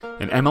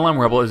An MLM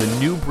Rebel is a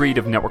new breed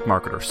of network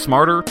marketer,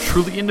 smarter,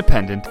 truly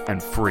independent,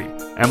 and free.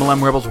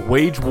 MLM Rebels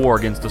wage war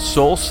against the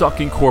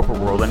soul-sucking corporate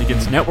world and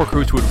against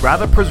networkers who would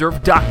rather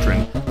preserve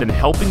doctrine than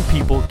helping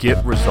people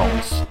get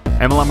results.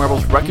 MLM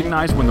Rebels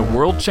recognize when the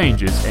world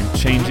changes and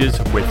changes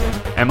with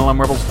it. MLM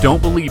Rebels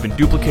don't believe in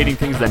duplicating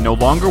things that no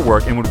longer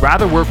work and would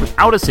rather work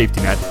without a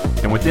safety net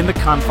than within the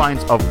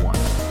confines of one.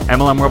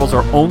 MLM Rebels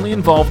are only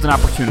involved in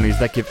opportunities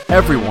that give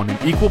everyone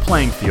an equal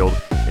playing field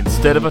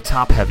instead of a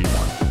top-heavy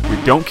one. We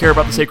don't care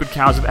about the sacred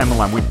cows of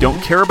MLM. We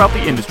don't care about the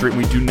industry, and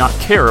we do not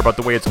care about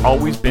the way it's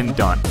always been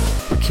done.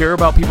 We care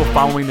about people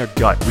following their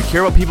gut. We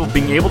care about people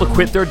being able to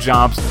quit their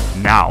jobs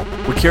now.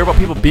 We care about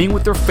people being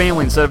with their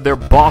family instead of their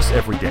boss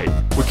every day.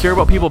 We care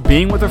about people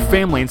being with their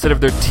family instead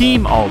of their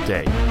team all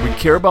day. We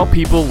care about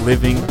people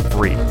living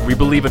free. We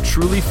believe a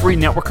truly free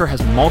networker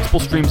has multiple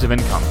streams of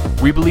income.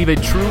 We believe a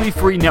truly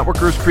free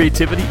networker's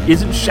creativity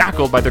isn't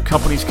shackled by their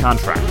company's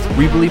contract.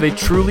 We believe a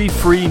truly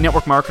free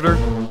network marketer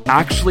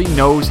actually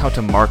knows how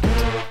to market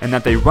and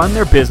that they run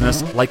their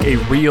business like a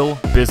real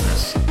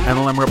business.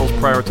 MLM Rebels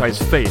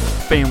prioritize faith,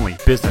 family,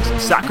 business,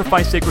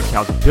 sacrifice sacred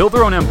cows, build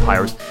their own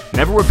empires,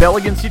 never rebel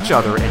against each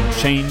other, and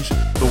change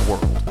the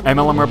world.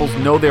 MLM Rebels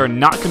know they are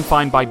not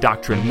confined by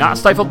doctrine, not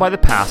stifled by the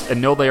past,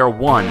 and know they are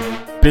one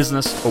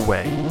business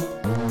away.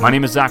 My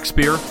name is Zach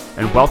Spear,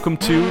 and welcome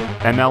to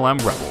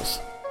MLM Rebels.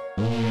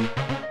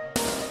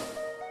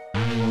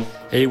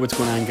 Hey, what's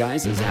going on,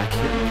 guys? It's Zach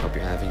here. Hope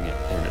you're having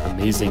an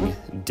amazing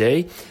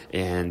day.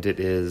 And it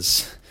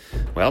is,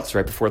 well, it's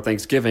right before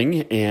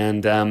Thanksgiving,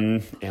 and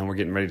we're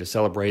getting ready to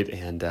celebrate,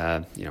 and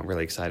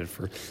really excited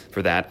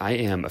for that. I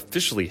am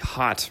officially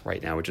hot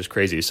right now, which is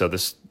crazy. So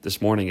this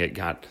morning it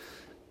got,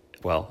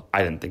 well,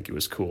 I didn't think it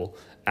was cool.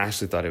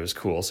 Ashley thought it was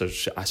cool, so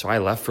I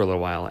left for a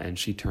little while, and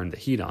she turned the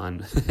heat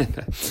on,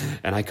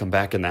 and I come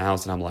back in the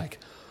house, and I'm like,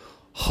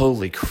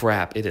 holy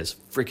crap, it is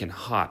freaking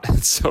hot.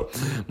 So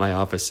my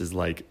office is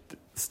like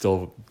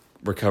still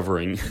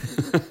recovering.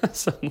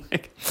 So I'm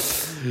like,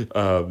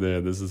 oh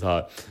man, this is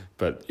hot.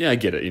 But yeah, I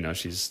get it.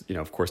 She's,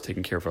 of course,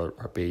 taking care of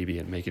our baby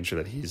and making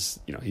sure that he's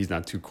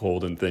not too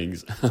cold and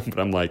things. But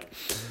I'm like,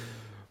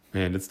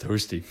 man, it's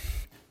toasty.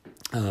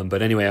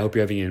 But anyway, I hope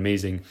you're having an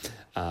amazing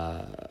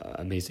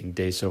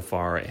day so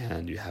far,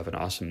 and you have an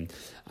awesome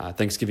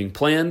Thanksgiving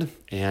planned.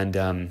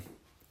 And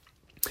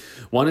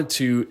wanted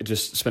to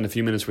just spend a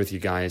few minutes with you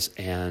guys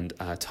and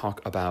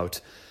talk about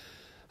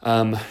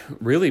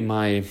really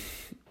my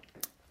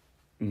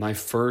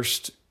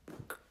first,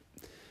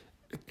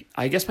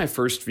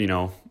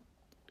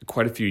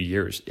 quite a few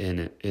years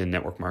in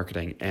network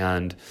marketing,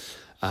 and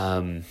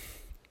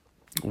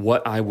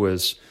what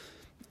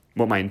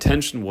my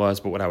intention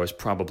was, but what I was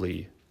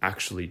probably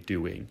actually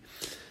doing.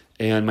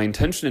 And my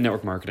intention in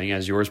network marketing,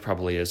 as yours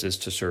probably is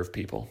to serve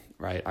people,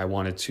 right? I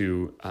wanted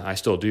to, I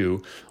still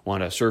do,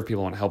 want to serve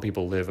people and help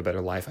people live a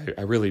better life.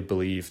 I really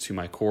believe to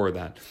my core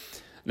that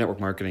network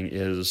marketing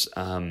is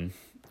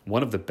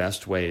one of the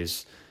best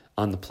ways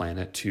on the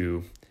planet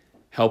to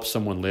help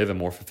someone live a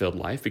more fulfilled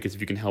life, because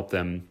if you can help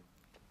them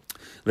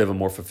live a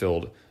more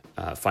fulfilled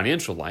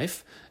financial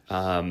life,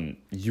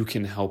 you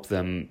can help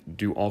them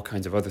do all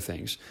kinds of other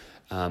things.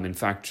 In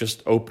fact,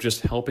 just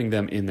helping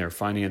them in their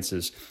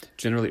finances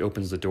generally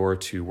opens the door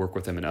to work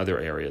with them in other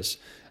areas,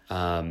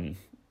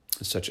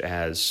 such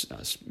as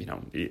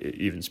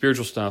even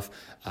spiritual stuff,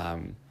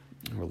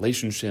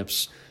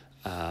 relationships,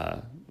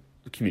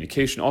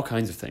 communication, all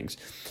kinds of things.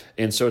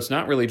 And so it's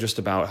not really just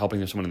about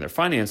helping someone in their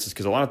finances,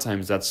 because a lot of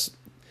times that's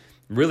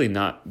really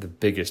not the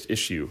biggest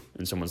issue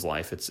in someone's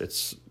life.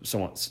 It's a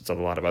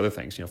lot of other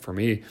things. For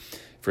me,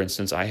 for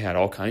instance, I had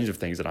all kinds of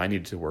things that I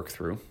needed to work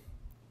through.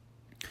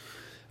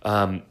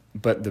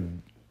 But the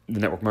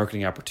network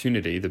marketing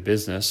opportunity, the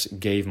business,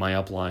 gave my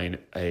upline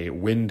a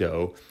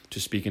window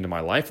to speak into my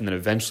life. And then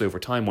eventually over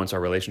time, once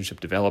our relationship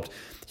developed,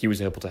 he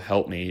was able to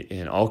help me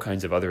in all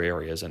kinds of other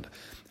areas. And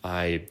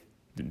I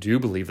do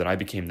believe that I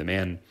became the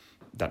man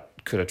that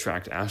could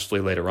attract Ashley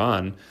later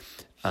on,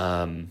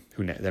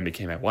 who then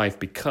became my wife,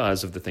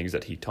 because of the things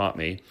that he taught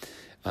me,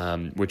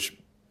 which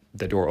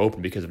the door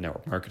opened because of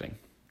network marketing.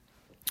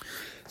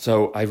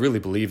 So I really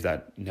believe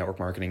that network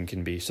marketing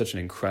can be such an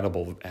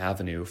incredible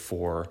avenue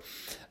for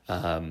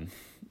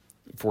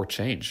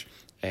change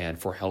and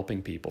for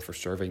helping people, for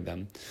serving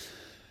them.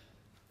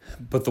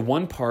 But the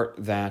one part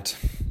that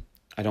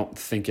I don't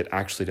think it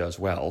actually does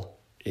well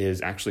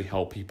is actually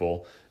help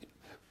people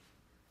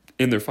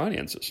in their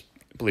finances,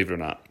 believe it or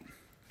not.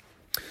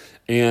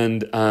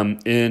 And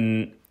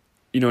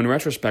in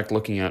retrospect,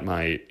 looking at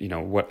my,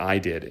 what I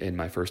did in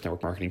my first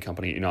network marketing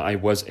company, I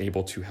was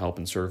able to help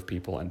and serve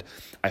people. And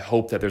I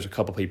hope that there's a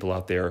couple people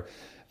out there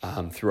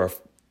through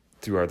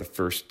the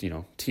first,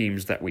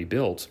 teams that we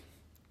built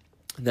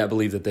that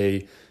believe that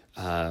they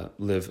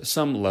live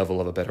some level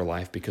of a better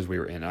life because we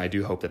were in. I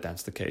do hope that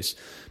that's the case.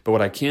 But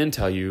what I can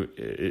tell you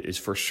is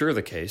for sure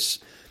the case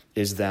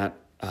is that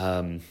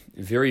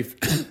very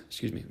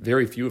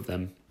few of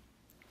them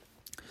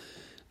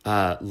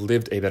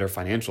lived a better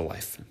financial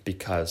life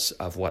because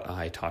of what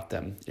I taught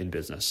them in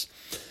business.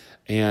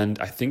 And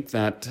I think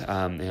that,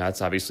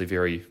 it's obviously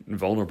very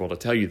vulnerable to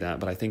tell you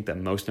that, but I think that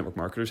most network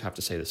marketers have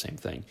to say the same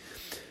thing.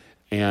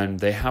 And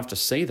they have to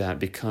say that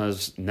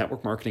because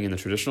network marketing in the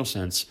traditional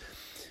sense,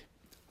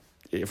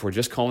 if we're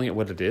just calling it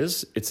what it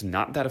is, it's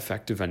not that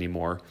effective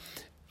anymore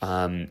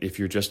if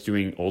you're just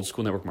doing old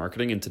school network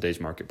marketing in today's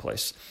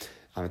marketplace.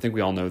 I think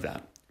we all know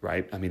that,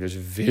 right? I mean, there's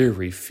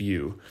very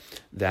few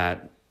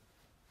that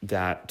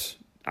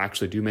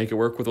actually do make it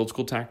work with old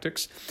school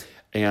tactics.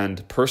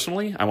 And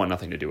personally, I want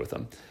nothing to do with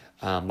them.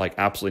 Like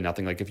absolutely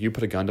nothing. Like if you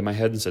put a gun to my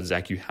head and said,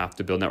 Zach, you have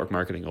to build network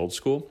marketing old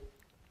school,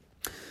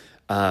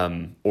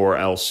 or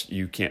else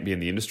you can't be in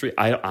the industry.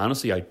 I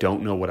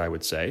don't know what I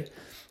would say,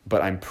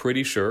 but I'm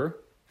pretty sure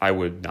I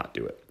would not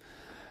do it.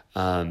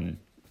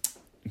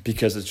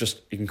 Because it's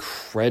just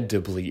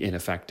incredibly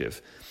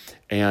ineffective.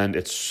 And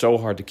it's so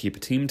hard to keep a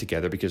team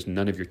together because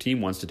none of your team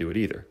wants to do it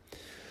either.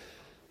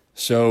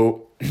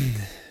 So,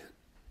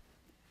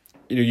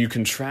 you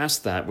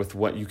contrast that with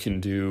what you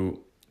can do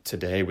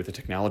today with the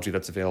technology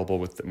that's available,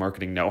 with the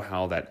marketing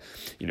know-how that,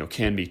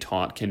 can be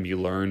taught, can be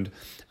learned,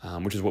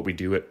 which is what we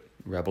do at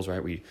Rebels,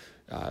 right? We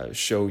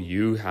show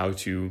you how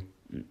to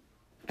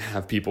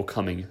have people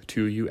coming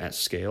to you at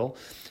scale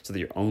so that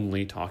you're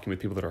only talking with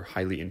people that are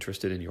highly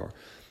interested in your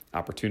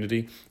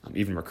opportunity,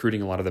 even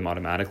recruiting a lot of them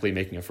automatically,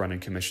 making a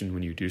front-end commission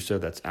when you do so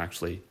that's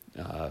actually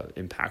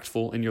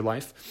impactful in your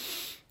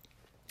life.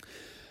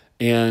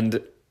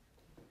 And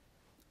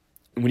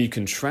when you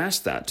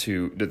contrast that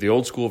to the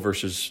old school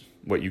versus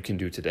what you can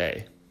do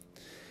today,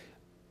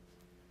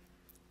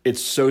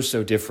 it's so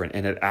different,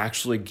 and it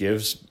actually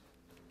gives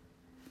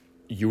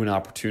you an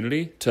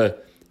opportunity to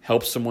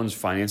help someone's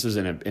finances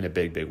in a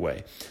big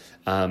way.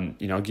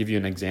 I'll give you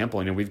an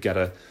example. We've got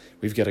a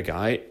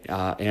guy,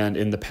 and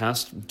in the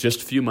past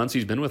just few months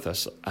he's been with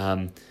us.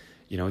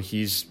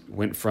 He's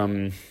went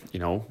from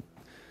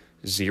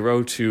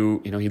zero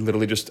to he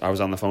literally I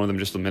was on the phone with him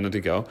just a minute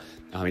ago.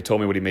 He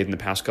told me what he made in the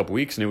past couple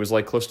weeks, and it was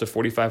like close to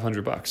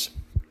 $4,500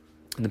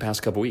 in the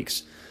past couple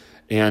weeks,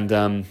 and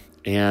the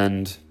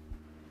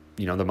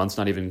month's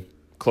not even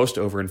close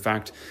to over. In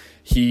fact,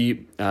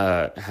 he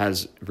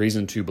has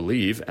reason to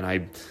believe, and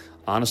I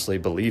honestly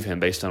believe him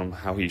based on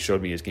how he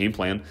showed me his game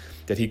plan,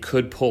 that he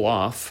could pull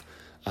off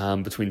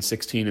between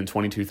 $16,000 and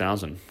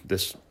 $22,000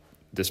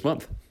 this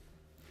month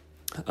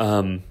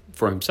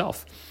for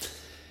himself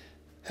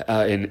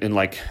in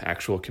like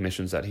actual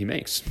commissions that he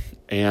makes.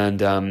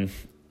 And I'm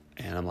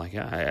like,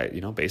 yeah,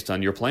 based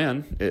on your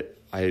plan,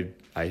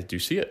 I do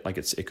see it. Like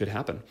it could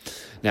happen.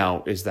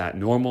 Now, is that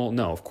normal?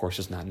 No, of course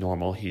it's not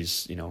normal.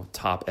 He's,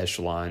 top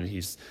echelon.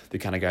 He's the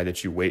kind of guy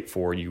that you wait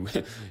for,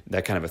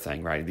 that kind of a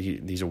thing, right?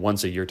 He's a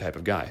once a year type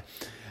of guy.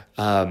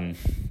 But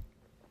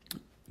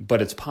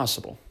it's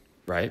possible,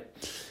 right?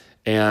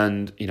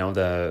 And, I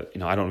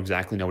don't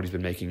exactly know what he's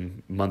been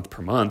making month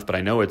per month, but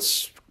I know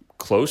it's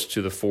close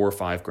to the $4,000 or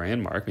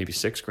 $5,000 mark, maybe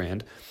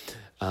 $6,000.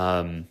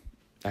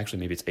 Actually,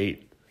 maybe it's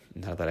 $8,000.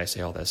 Now that I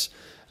say all this,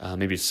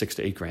 maybe it's $6,000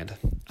 to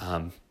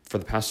 $8,000 for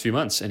the past few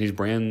months, and he's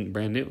brand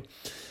new.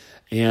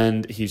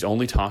 And he's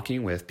only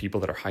talking with people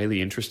that are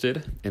highly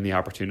interested in the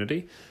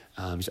opportunity.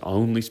 He's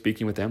only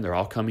speaking with them. They're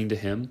all coming to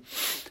him.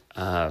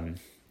 And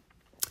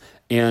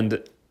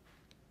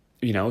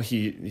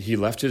he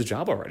left his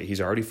job already.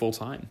 He's already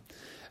full-time.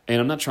 And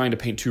I'm not trying to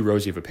paint too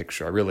rosy of a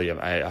picture.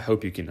 I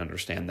hope you can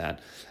understand that.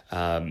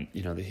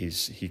 That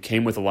he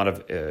came with a lot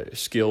of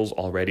skills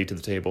already to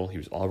the table. He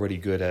was already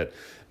good at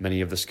many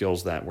of the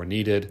skills that were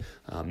needed.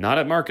 Not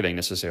at marketing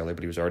necessarily,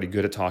 but he was already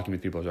good at talking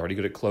with people. He was already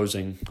good at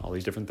closing, all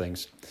these different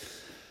things.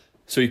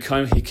 So he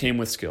came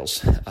with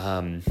skills.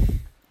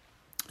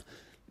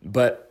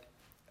 But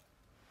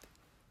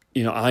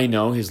I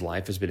know his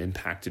life has been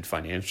impacted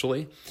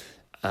financially.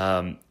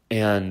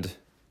 And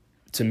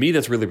to me,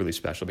 that's really, really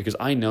special because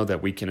I know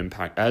that we can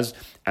impact as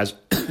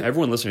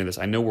everyone listening to this.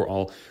 I know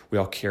we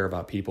all care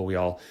about people. We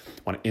all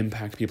want to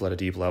impact people at a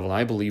deep level. And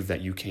I believe that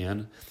you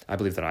can. I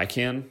believe that I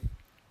can.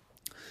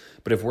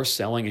 But if we're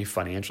selling a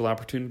financial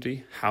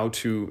opportunity, how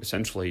to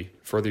essentially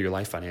further your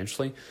life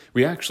financially,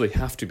 we actually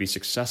have to be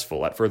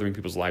successful at furthering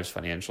people's lives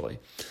financially.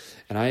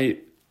 And I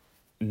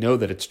know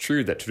that it's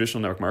true that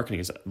traditional network marketing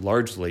is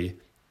largely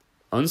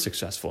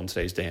unsuccessful in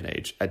today's day and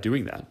age at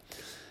doing that.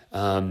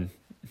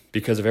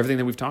 Because of everything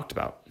that we've talked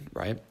about,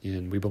 right?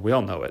 And we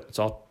all know it. It's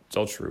all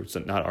true. It's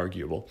not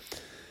arguable.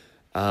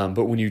 But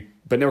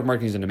network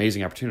marketing is an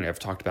amazing opportunity. I've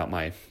talked about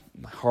my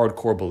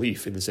hardcore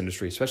belief in this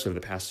industry, especially over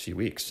the past few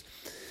weeks.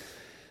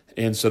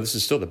 And so this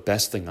is still the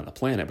best thing on the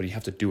planet, but you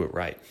have to do it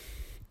right.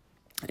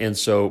 And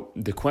so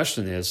the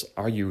question is,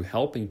 are you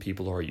helping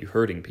people or are you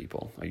hurting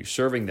people? Are you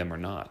serving them or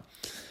not?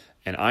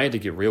 And I had to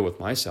get real with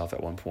myself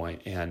at one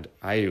point, and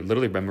I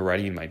literally remember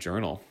writing in my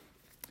journal.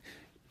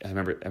 I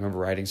remember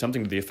writing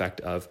something to the effect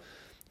of,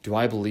 do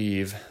I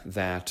believe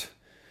that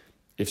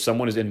if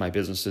someone is in my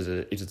business,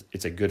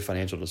 it's a good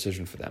financial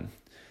decision for them?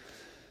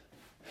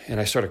 And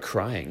I started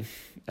crying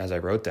as I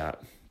wrote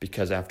that,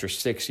 because after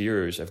 6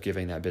 years of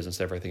giving that business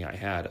everything I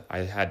had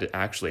to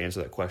actually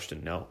answer that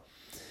question, no.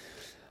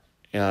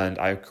 And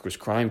I was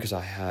crying because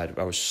I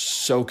was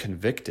so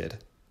convicted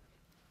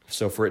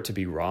So for it to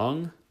be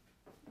wrong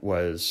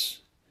was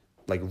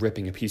like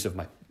ripping a piece of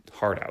my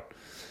heart out.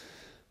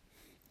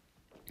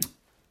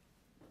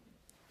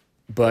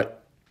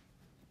 But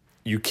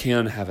you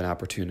can have an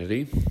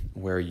opportunity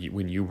where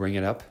when you bring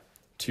it up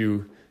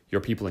to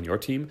your people in your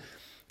team,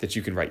 that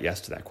you can write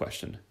yes to that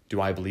question. Do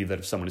I believe that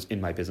if someone is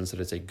in my business, that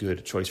it's a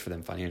good choice for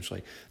them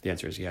financially? The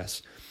answer is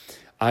yes.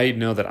 I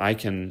know that I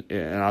can,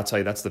 and I'll tell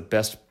you, that's the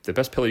best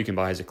pillow you can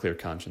buy is a clear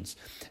conscience.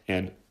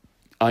 And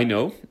I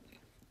know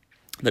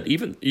that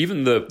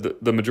even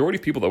the majority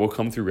of people that will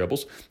come through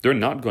Rebels, they're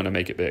not going to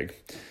make it big.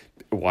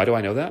 Why do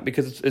I know that?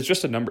 Because it's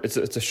just a number. It's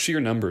a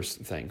sheer numbers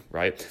thing,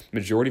 right? The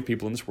majority of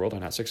people in this world are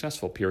not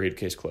successful, period,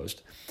 case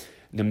closed,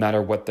 no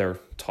matter what they're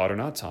taught or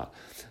not taught.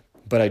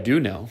 But I do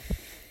know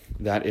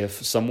that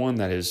if someone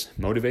that is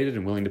motivated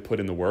and willing to put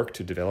in the work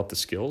to develop the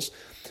skills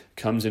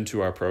comes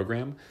into our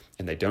program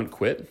and they don't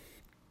quit,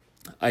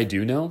 I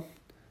do know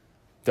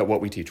that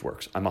what we teach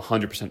works. I'm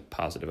 100%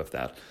 positive of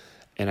that.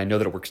 And I know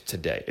that it works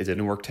today. It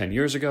didn't work 10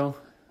 years ago,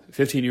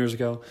 15 years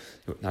ago,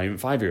 not even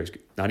 5 years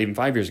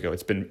ago.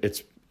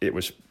 It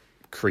was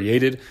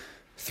created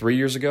 3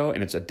 years ago,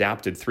 and it's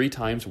adapted 3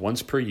 times,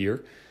 once per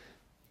year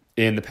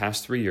in the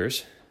past 3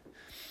 years.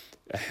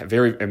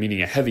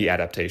 Meaning a heavy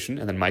adaptation,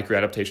 and then micro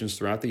adaptations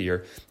throughout the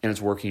year, and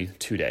it's working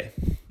today,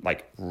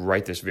 like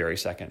right this very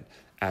second,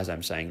 as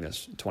I'm saying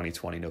this,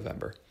 2020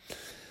 November.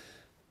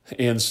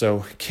 And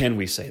so, can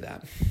we say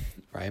that,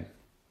 right?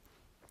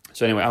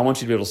 So anyway, I want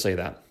you to be able to say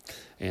that.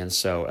 And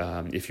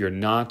so, if you're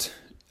not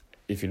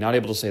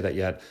able to say that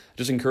yet, I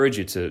just encourage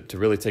you to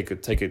really take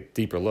a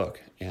deeper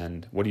look.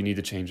 And what do you need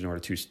to change in order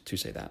to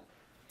say that?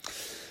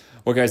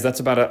 Well, guys, that's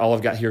about all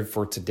I've got here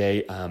for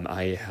today.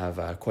 I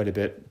have quite a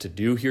bit to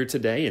do here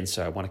today, and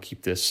so I want to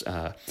keep this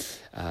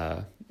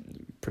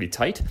pretty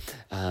tight.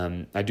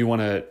 I do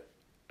want to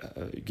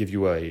give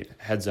you a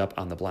heads up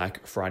on the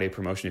Black Friday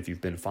promotion. If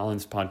you've been following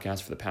this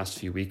podcast for the past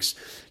few weeks,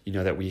 you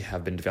know that we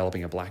have been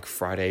developing a Black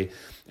Friday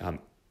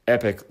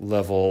epic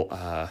level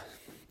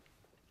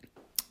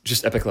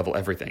just epic level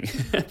everything.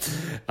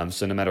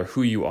 So no matter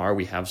who you are,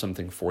 we have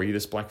something for you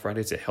this Black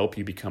Friday to help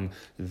you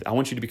I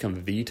want you to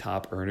become the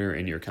top earner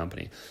in your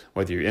company.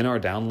 Whether you're in our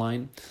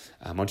downline,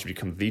 I want you to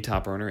become the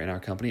top earner in our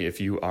company. If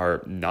you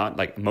are not,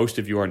 like most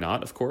of you are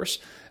not, of course,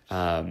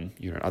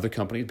 you're in other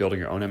companies building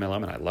your own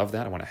MLM, and I love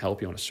that. I want to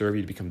help you. I want to serve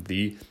you to become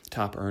the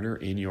top earner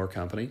in your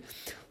company.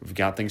 We've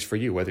got things for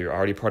you, whether you're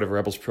already part of a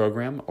Rebels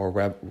program or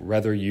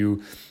whether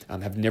you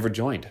have never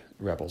joined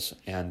Rebels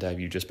and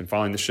you've just been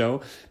following the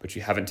show, but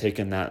you haven't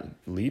taken that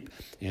leap.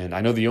 And I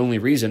know the only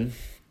reason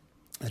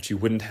that you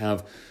wouldn't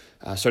have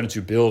started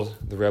to build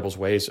the Rebels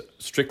ways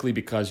strictly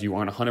because you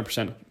aren't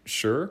 100%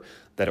 sure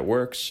that it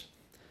works,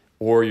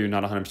 or you're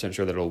not 100%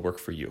 sure that it'll work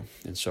for you.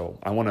 And so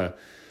I want to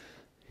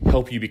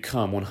help you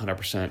become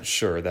 100%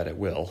 sure that it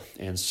will.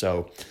 And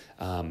so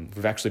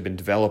we've actually been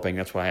developing,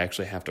 that's why I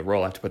actually have to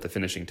roll. I have to put the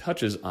finishing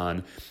touches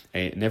on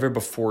a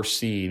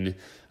never-before-seen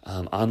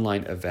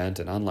online event,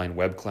 an online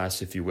web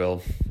class, if you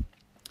will,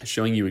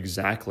 showing you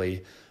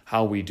exactly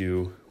how we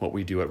do what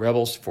we do at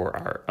Rebels for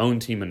our own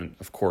team and,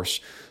 of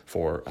course,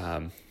 for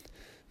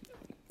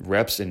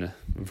reps in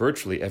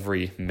virtually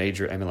every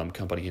major MLM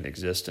company in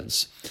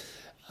existence.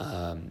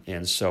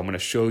 And so I'm going to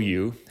show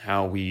you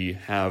how we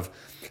have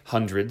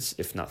hundreds,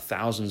 if not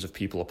thousands of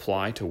people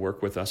apply to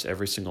work with us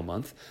every single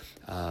month.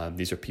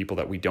 These are people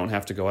that we don't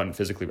have to go out and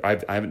physically. I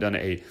haven't done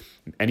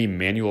any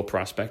manual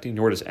prospecting,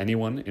 nor does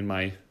anyone in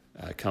my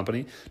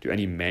company do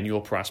any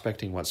manual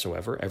prospecting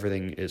whatsoever.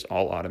 Everything is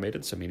all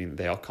automated, so meaning that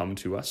they all come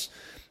to us.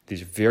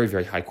 These are very,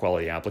 very high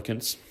quality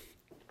applicants.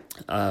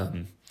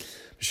 To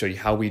show you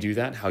how we do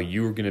that, how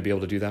you're going to be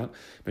able to do that. I'm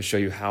going to show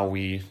you how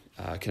we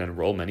can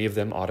enroll many of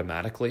them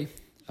automatically.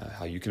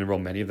 How you can enroll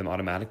many of them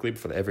automatically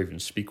before they ever even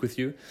speak with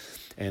you.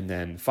 And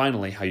then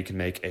finally, how you can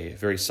make a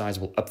very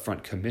sizable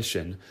upfront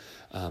commission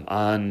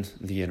on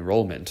the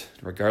enrollment,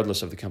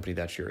 regardless of the company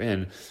that you're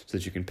in, so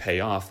that you can pay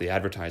off the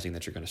advertising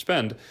that you're going to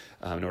spend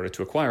in order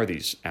to acquire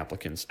these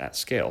applicants at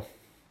scale.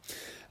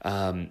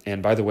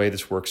 And by the way,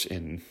 this works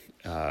in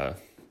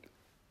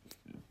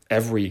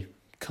every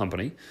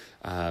company.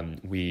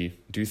 We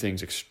do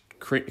things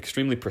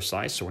extremely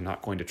precise, so we're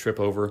not going to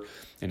trip over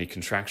any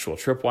contractual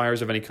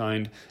tripwires of any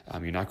kind.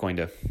 You're not going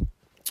to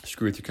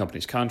screw with your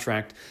company's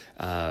contract.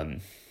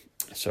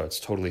 So it's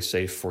totally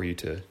safe for you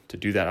to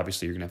do that.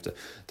 Obviously, you're going to have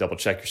to double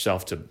check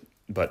yourself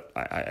but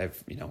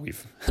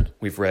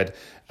we've read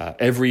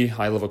every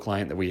high level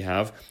client that we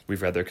have.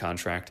 We've read their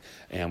contract,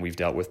 and we've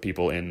dealt with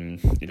people in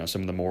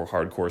some of the more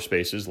hardcore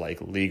spaces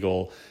like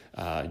legal,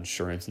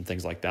 insurance, and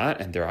things like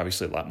that. And they're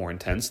obviously a lot more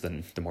intense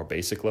than the more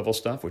basic level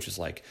stuff, which is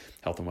like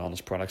health and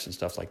wellness products and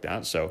stuff like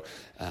that. So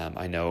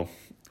I know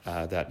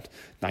that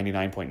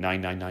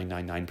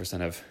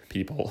 99.99999% of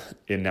people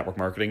in network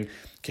marketing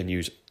can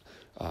use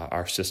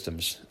our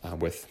systems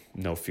with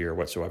no fear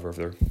whatsoever of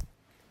their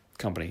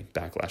company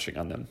backlashing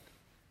on them.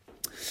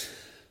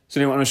 So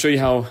anyway, I want to show you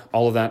how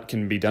all of that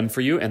can be done for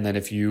you. And then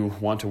if you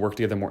want to work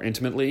together more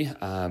intimately,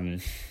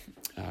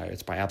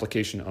 it's by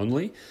application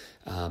only.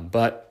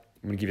 But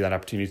I'm going to give you that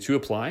opportunity to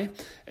apply.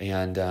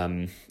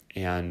 And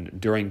And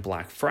during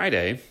Black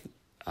Friday,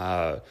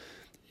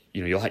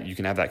 you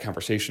can have that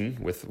conversation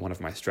with one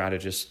of my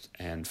strategists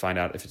and find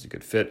out if it's a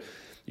good fit.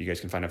 You guys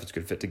can find out if it's a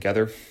good fit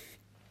together.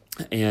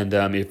 And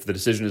if the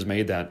decision is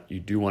made that you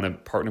do want to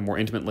partner more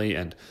intimately,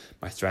 and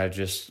my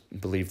strategists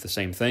believe the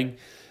same thing,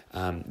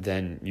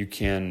 then you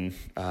can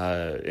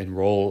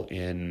enroll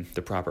in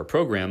the proper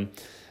program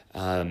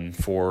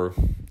for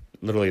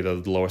literally the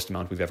lowest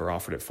amount we've ever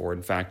offered it for.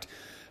 In fact,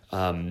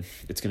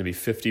 it's going to be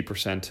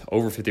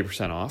over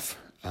 50% off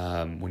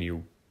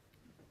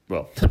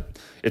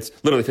it's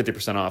literally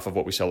 50% off of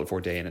what we sell it for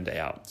day in and day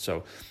out.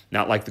 So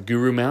not like the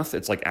guru math,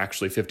 it's like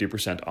actually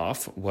 50%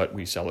 off what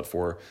we sell it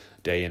for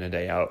day in and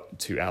day out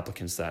to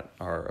applicants that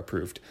are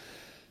approved.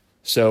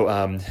 So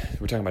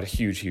we're talking about a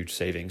huge, huge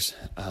savings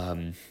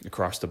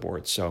across the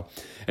board. So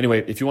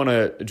anyway, if you want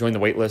to join the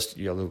wait list,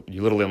 you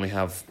literally only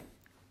have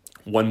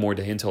one more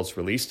day until it's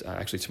released.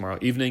 Actually, tomorrow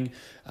evening,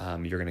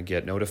 you're going to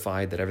get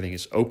notified that everything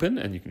is open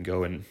and you can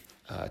go and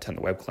attend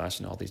the web class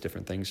and all these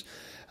different things.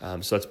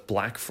 So that's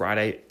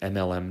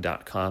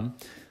blackfridaymlm.com.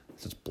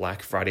 So it's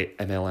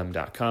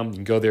blackfridaymlm.com. You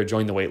can go there,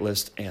 join the wait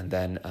list, and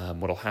then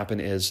what'll happen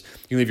is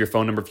you can leave your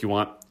phone number if you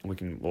want,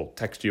 and we'll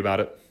text you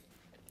about it.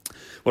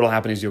 What'll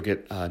happen is you'll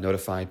get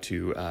notified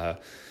to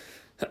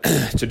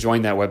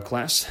join that web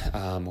class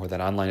or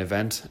that online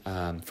event.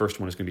 First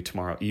one is going to be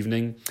tomorrow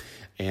evening,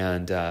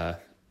 and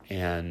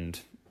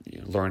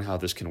learn how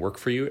this can work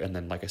for you. And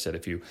then, like I said,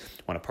 if you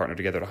want to partner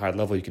together at a high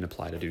level, you can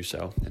apply to do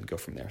so and go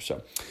from there.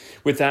 So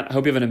with that, I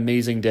hope you have an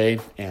amazing day,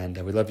 and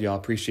we love you all,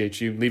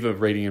 appreciate you. Leave a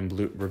rating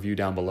and review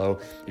down below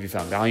if you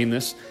found value in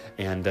this.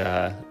 And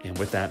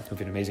with that, hope you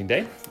have an amazing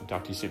day. I'll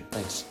talk to you soon.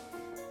 Thanks.